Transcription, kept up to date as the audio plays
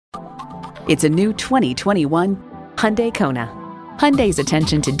It's a new 2021 Hyundai Kona. Hyundai's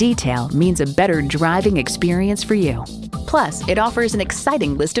attention to detail means a better driving experience for you. Plus, it offers an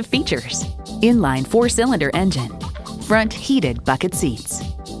exciting list of features. Inline 4-cylinder engine, front heated bucket seats,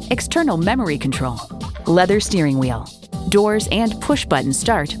 external memory control, leather steering wheel, doors and push-button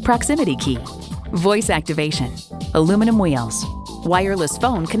start proximity key, voice activation, aluminum wheels, wireless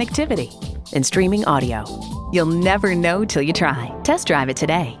phone connectivity, and streaming audio. You'll never know till you try. Test drive it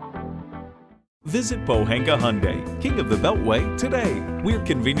today. Visit Pohanka Hyundai, King of the Beltway, today. We're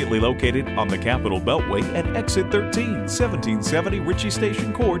conveniently located on the Capitol Beltway at Exit 13, 1770 Ritchie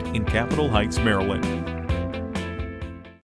Station Court in Capitol Heights, Maryland.